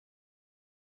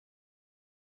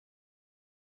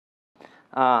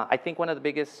I think one of the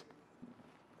biggest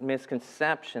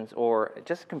misconceptions, or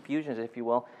just confusions, if you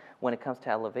will, when it comes to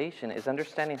elevation is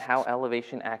understanding how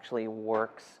elevation actually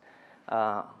works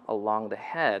along the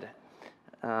head.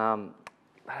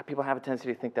 People have a tendency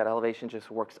to think that elevation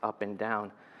just works up and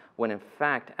down, when in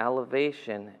fact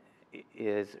elevation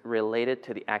is related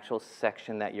to the actual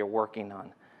section that you're working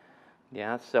on.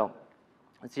 Yeah, so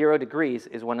 0 degrees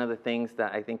is one of the things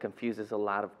that I think confuses a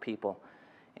lot of people,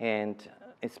 and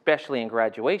especially in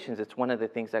graduations, it's one of the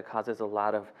things that causes a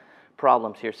lot of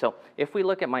problems here. So if we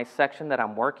look at my section that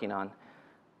I'm working on,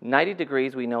 90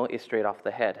 degrees we know is straight off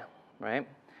the head, right?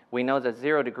 We know that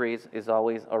 0 degrees is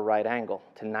always a right angle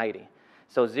to 90.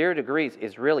 So 0 degrees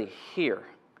is really here,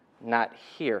 not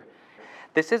here.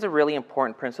 This is a really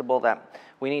important principle that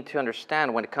we need to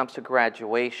understand when it comes to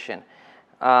graduation.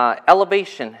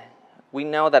 Elevation, we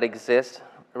know that exists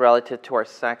relative to our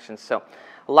sections. So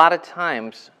a lot of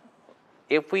times,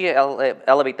 if we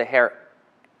elevate the hair,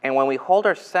 and when we hold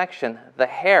our section, the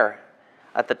hair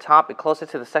at the top,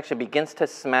 closest to the section, begins to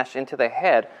smash into the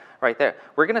head right there.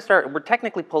 We're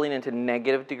technically pulling into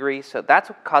negative degrees, so that's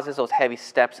what causes those heavy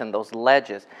steps and those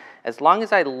ledges. As long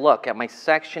as I look at my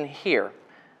section here,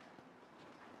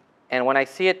 and when I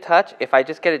see it touch, if I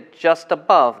just get it just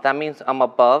above, that means I'm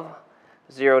above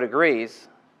 0 degrees,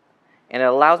 and it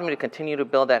allows me to continue to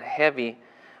build that heavy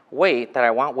weight that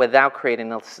I want without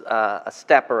creating a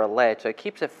step or a ledge. So it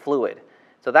keeps it fluid.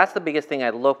 So that's the biggest thing I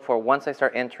look for once I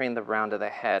start entering the round of the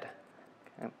head.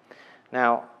 Okay.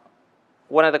 Now,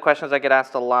 one of the questions I get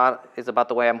asked a lot is about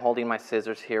the way I'm holding my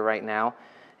scissors here right now.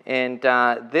 And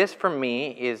this for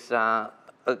me is,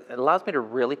 it allows me to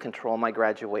really control my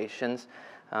graduations.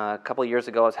 A couple of years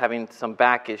ago I was having some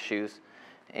back issues,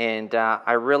 and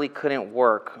I really couldn't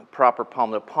work proper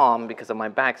palm to palm because of my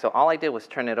back. So all I did was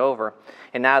turn it over,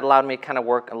 and that allowed me to kind of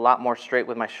work a lot more straight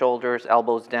with my shoulders,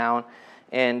 elbows down,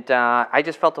 and I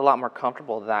just felt a lot more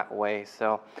comfortable that way.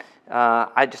 So I'm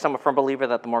a firm believer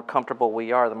that the more comfortable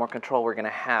we are, the more control we're going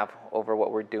to have over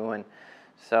what we're doing.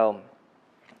 So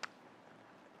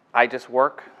I just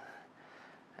work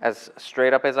as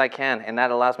straight up as I can, and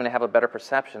that allows me to have a better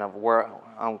perception of where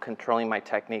I'm controlling my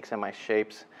techniques and my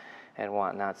shapes and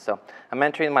whatnot. So I'm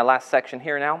entering my last section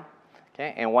here now,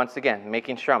 okay, and once again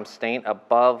making sure I'm staying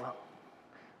above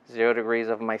 0 degrees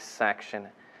of my section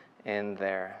in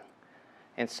there.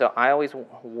 And so I always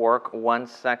work one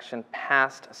section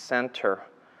past center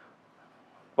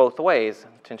both ways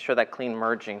to ensure that clean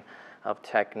merging of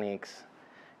techniques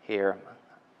here.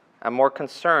 I'm more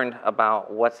concerned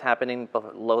about what's happening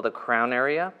below the crown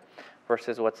area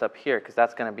versus what's up here, because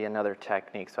that's going to be another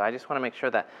technique. So I just want to make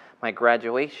sure that my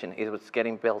graduation is what's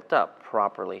getting built up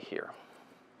properly here.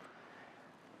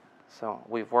 So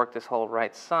we've worked this whole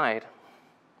right side,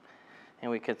 and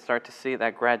we can start to see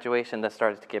that graduation that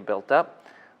started to get built up.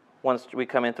 Once we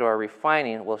come in through our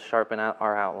refining, we'll sharpen out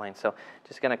our outline. So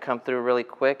just going to come through really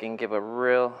quick and give a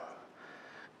real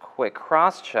quick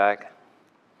cross check